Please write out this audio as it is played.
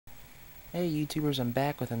Hey YouTubers, I'm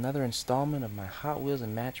back with another installment of my Hot Wheels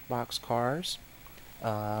and Matchbox cars.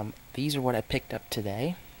 These are what I picked up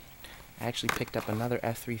today. I actually picked up another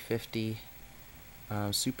F350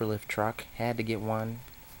 Superlift truck. Had to get one,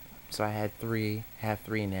 so I had three. Have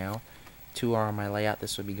three now. Two are on my layout.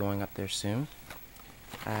 This will be going up there soon.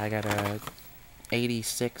 I got a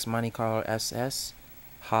 86 Monte Carlo SS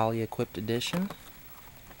Holly equipped edition.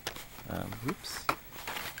 Oops.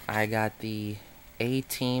 I got the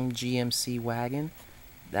A-Team GMC wagon.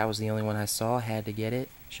 That was the only one I saw. Had to get it.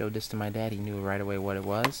 Showed this to my dad. He knew right away what it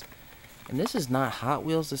was. And this is not Hot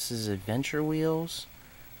Wheels. This is Adventure Wheels.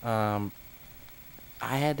 I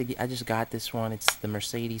just got this one. It's the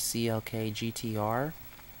Mercedes CLK GTR,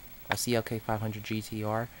 a CLK 500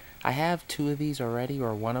 GTR. I have two of these already,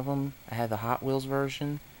 or one of them. I have the Hot Wheels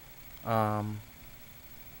version, and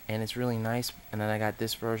it's really nice. And then I got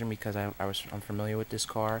this version because I'm familiar with this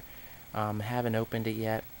car. Haven't opened it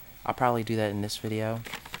yet. I'll probably do that in this video.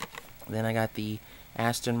 Then I got the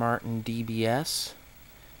Aston Martin DBS.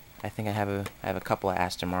 I think I have a couple of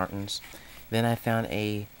Aston Martins. Then I found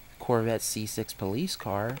a Corvette C6 police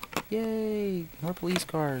car. Yay! More police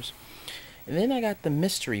cars. And then I got the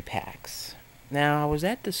mystery packs. Now I was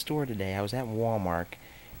at the store today. I was at Walmart,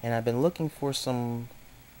 and I've been looking for some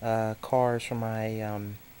cars for my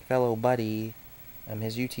fellow buddy.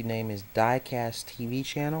 His YouTube name is Diecast TV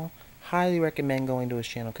channel. Highly recommend going to his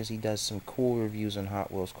channel because he does some cool reviews on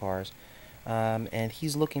Hot Wheels cars. And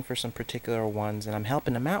he's looking for some particular ones, and I'm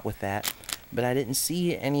helping him out with that. But I didn't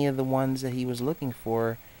see any of the ones that he was looking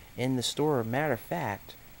for in the store. Matter of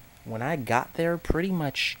fact, when I got there, pretty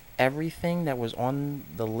much everything that was on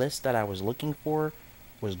the list that I was looking for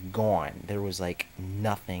was gone. There was like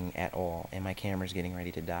nothing at all, and my camera's getting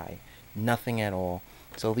ready to die. Nothing at all.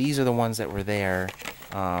 So these are the ones that were there,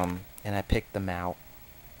 and I picked them out.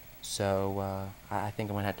 So I think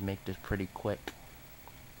I'm gonna have to make this pretty quick.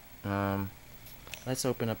 Let's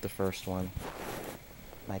open up the first one.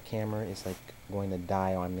 My camera is like going to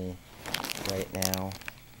die on me right now.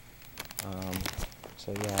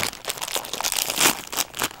 So yeah.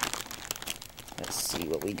 Let's see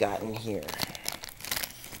what we got in here.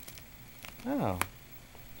 Oh.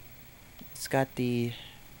 It's got the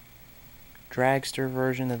dragster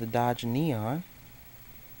version of the Dodge Neon.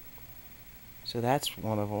 So that's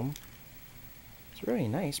one of them. It's really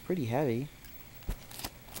nice, pretty heavy.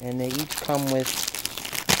 And they each come with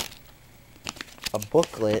a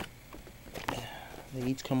booklet. They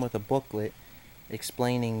each come with a booklet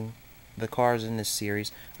explaining the cars in this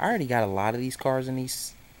series. I already got a lot of these cars in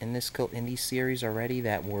these series already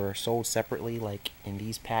that were sold separately, like in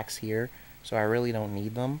these packs here. So I really don't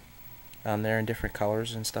need them. They're in different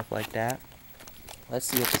colors and stuff like that. Let's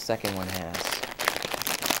see what the second one has.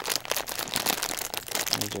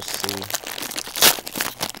 Let me just see.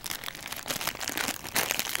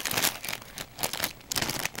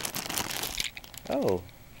 Oh,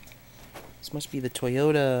 this must be the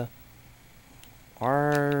Toyota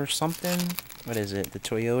R something. What is it? The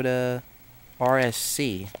Toyota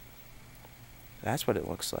RSC. That's what it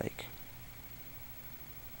looks like.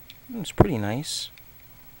 It's pretty nice.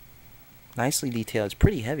 Nicely detailed. It's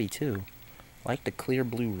pretty heavy too. I like the clear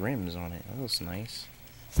blue rims on it. That looks nice.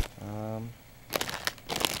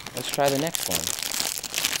 Let's try the next one.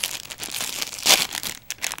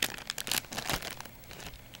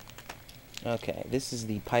 Okay, this is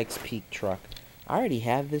the Pikes Peak truck. I already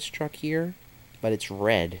have this truck here, but it's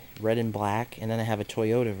red and black, and then I have a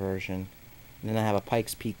Toyota version, and then I have a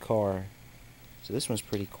Pikes Peak car. So this one's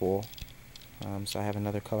pretty cool. So I have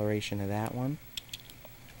another coloration of that one.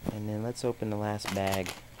 And then let's open the last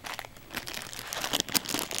bag.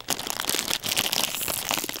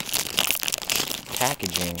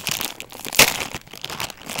 Packaging.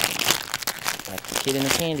 Like the kid in the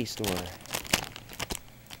candy store.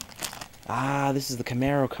 Ah, this is the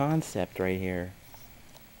Camaro concept right here.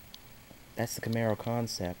 That's the Camaro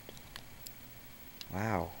concept.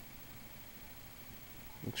 Wow.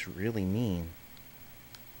 Looks really mean.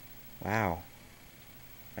 Wow.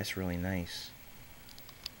 That's really nice.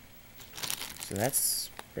 So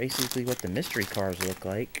that's basically what the mystery cars look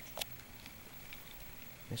like.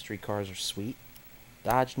 Mystery cars are sweet.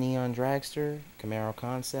 Dodge Neon Dragster, Camaro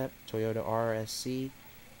Concept, Toyota RSC,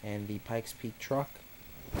 and the Pikes Peak truck.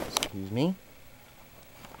 Excuse me.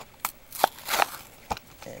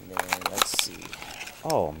 And then let's see.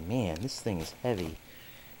 Oh man, this thing is heavy.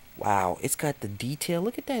 Wow, it's got the detail.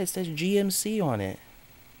 Look at that. It says GMC on it.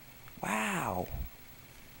 Wow.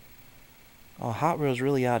 Oh, Hot Wheels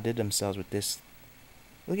really outdid themselves with this.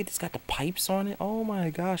 Look at this. Got the pipes on it. Oh my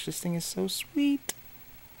gosh, this thing is so sweet.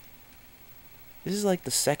 This is like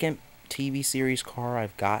the second TV series car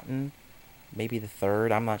I've gotten maybe the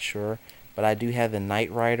third. I'm not sure, but I do have the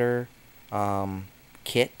Knight Rider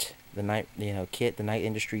kit, the Night the Night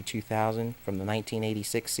Industry 2000 from the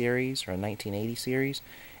 1986 series or 1980 series.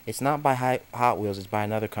 It's not by Hot Wheels. It's by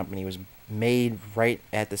another company. It was made right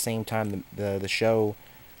at the same time the show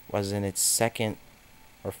was in its second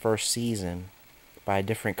or first season by a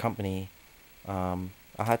different company. I'll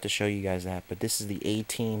have to show you guys that, but this is the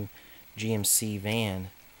A-Team GMC van.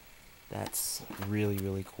 That's really,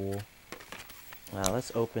 really cool. Now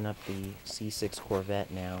let's open up the C6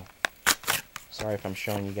 Corvette now. Sorry if I'm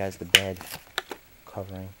showing you guys the bed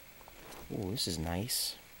covering. Ooh, this is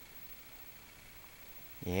nice.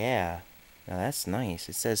 Yeah, now that's nice.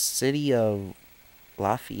 It says City of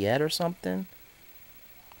Lafayette or something.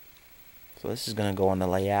 So this is gonna go on the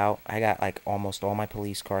layout. I got like almost all my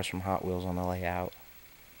police cars from Hot Wheels on the layout.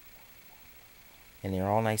 And they're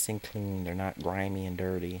all nice and clean. They're not grimy and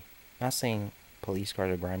dirty. Not saying police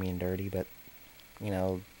cars are grimy and dirty, but you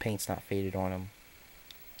know, paint's not faded on them.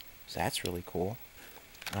 So that's really cool.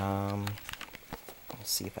 Let's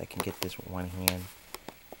see if I can get this with one hand.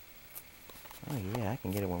 Oh yeah, I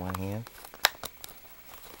can get it with one hand.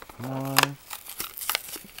 Come on.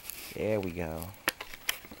 There we go.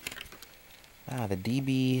 Ah,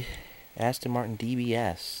 the Aston Martin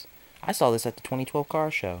DBS. I saw this at the 2012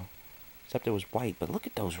 car show. Except it was white, but look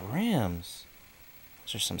at those rims.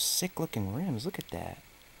 Those are some sick looking rims. Look at that.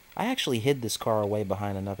 I actually hid this car away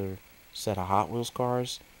behind another set of Hot Wheels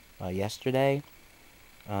cars yesterday.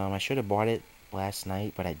 I should have bought it last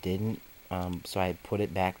night, but I didn't. So I put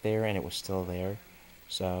it back there, and it was still there.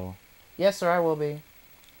 So, yes, sir, I will be.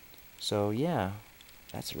 So, yeah,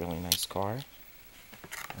 that's a really nice car.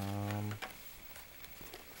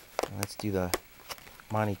 Let's do the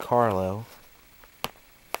Monte Carlo.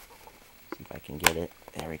 See if I can get it.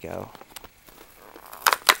 There we go.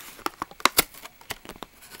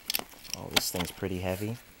 Oh, this thing's pretty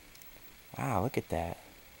heavy. Wow, look at that.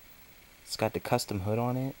 It's got the custom hood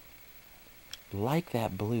on it. Like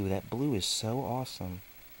that blue. That blue is so awesome.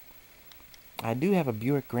 I do have a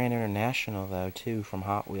Buick Grand International, though, too, from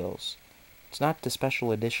Hot Wheels. It's not the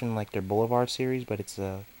special edition like their Boulevard series, but it's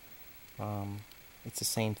the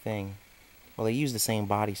same thing. Well, they use the same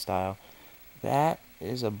body style. That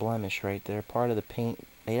is a blemish right there. Part of the paint.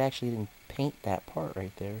 They actually didn't paint that part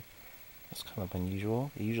right there. That's kind of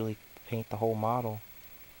unusual. They usually paint the whole model.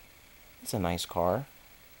 It's a nice car.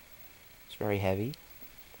 It's very heavy.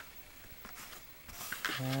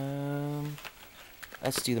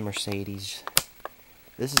 Let's do the Mercedes.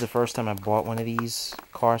 This is the first time I bought one of these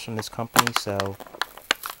cars from this company, so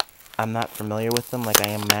I'm not familiar with them like I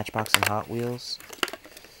am Matchbox and Hot Wheels.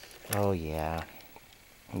 Oh yeah.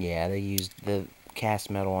 Yeah, they used the cast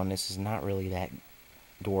metal on this is not really that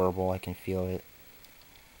durable. I can feel it.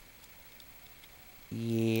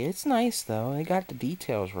 Yeah, it's nice though. They got the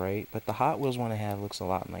details right, but the Hot Wheels one I have looks a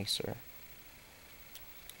lot nicer.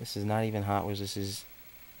 This is not even Hot Wheels. This is,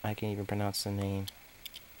 I can't even pronounce the name.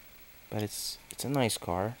 But it's a nice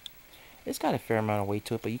car. It's got a fair amount of weight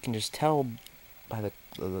to it, but you can just tell by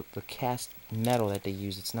the cast metal that they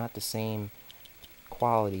use. It's not the same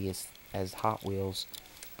quality as Hot Wheels,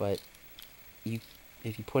 but if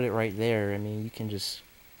you put it right there, I mean, you can just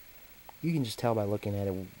tell by looking at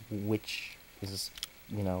it which is,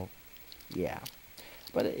 you know, yeah.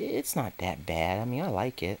 But it's not that bad. I mean, I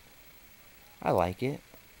like it. I like it.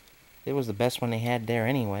 It was the best one they had there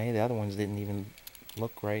anyway. The other ones didn't even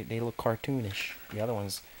look right. They look cartoonish. The other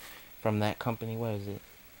ones from that company, what is it?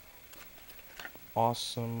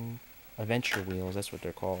 Awesome Adventure Wheels, that's what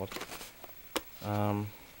they're called.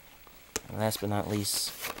 Last but not least,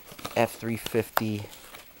 F350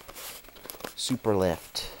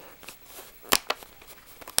 Superlift.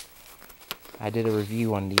 I did a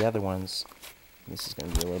review on the other ones. This is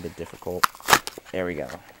going to be a little bit difficult. There we go.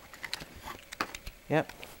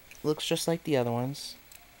 Yep, looks just like the other ones.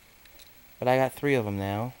 But I got 3 of them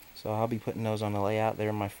now, so I'll be putting those on the layout.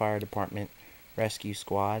 They're my fire department rescue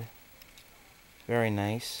squad. Very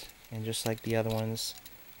nice. And just like the other ones,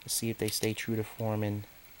 let's see if they stay true to form. And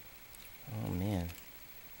oh man,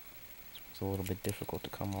 it's a little bit difficult to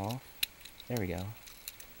come off. There we go.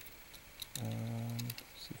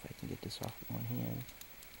 See if I can get this off with one hand.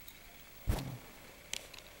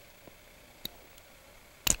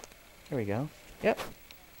 There we go. Yep.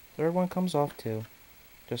 Third one comes off too,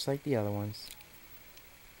 just like the other ones.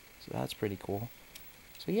 So that's pretty cool.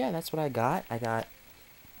 So yeah, that's what I got. I got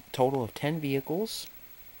a total of 10 vehicles,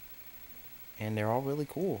 and they're all really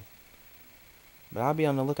cool. But I'll be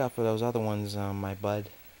on the lookout for those other ones. My bud,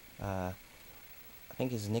 I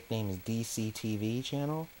think his nickname is DCTV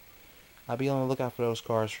channel. I'll be on the lookout for those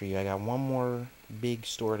cars for you. I got one more big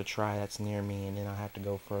store to try that's near me, and then I'll have to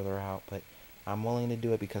go further out. But I'm willing to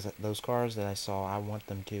do it because those cars that I saw, I want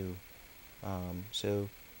them too. So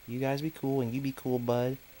you guys be cool, and you be cool,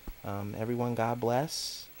 bud. Everyone, God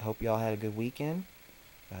bless. I hope y'all had a good weekend.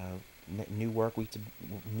 Uh, new work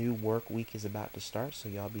week is about to start, so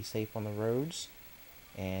y'all be safe on the roads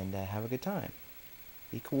and have a good time.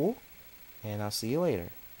 Be cool, and I'll see you later.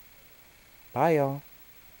 Bye, y'all.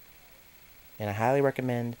 And I highly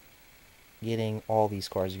recommend getting all these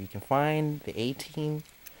cars. If you can find the 18,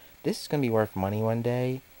 this is going to be worth money one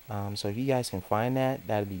day. So if you guys can find that,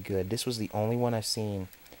 that'd be good. This was the only one I've seen,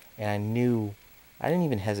 and I didn't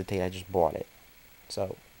even hesitate. I just bought it.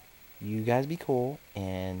 So you guys be cool,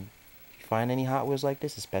 and if you find any Hot Wheels like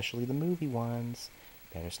this, especially the movie ones,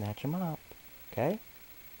 better snatch them up. Okay?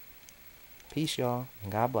 Peace, y'all,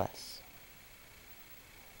 and God bless.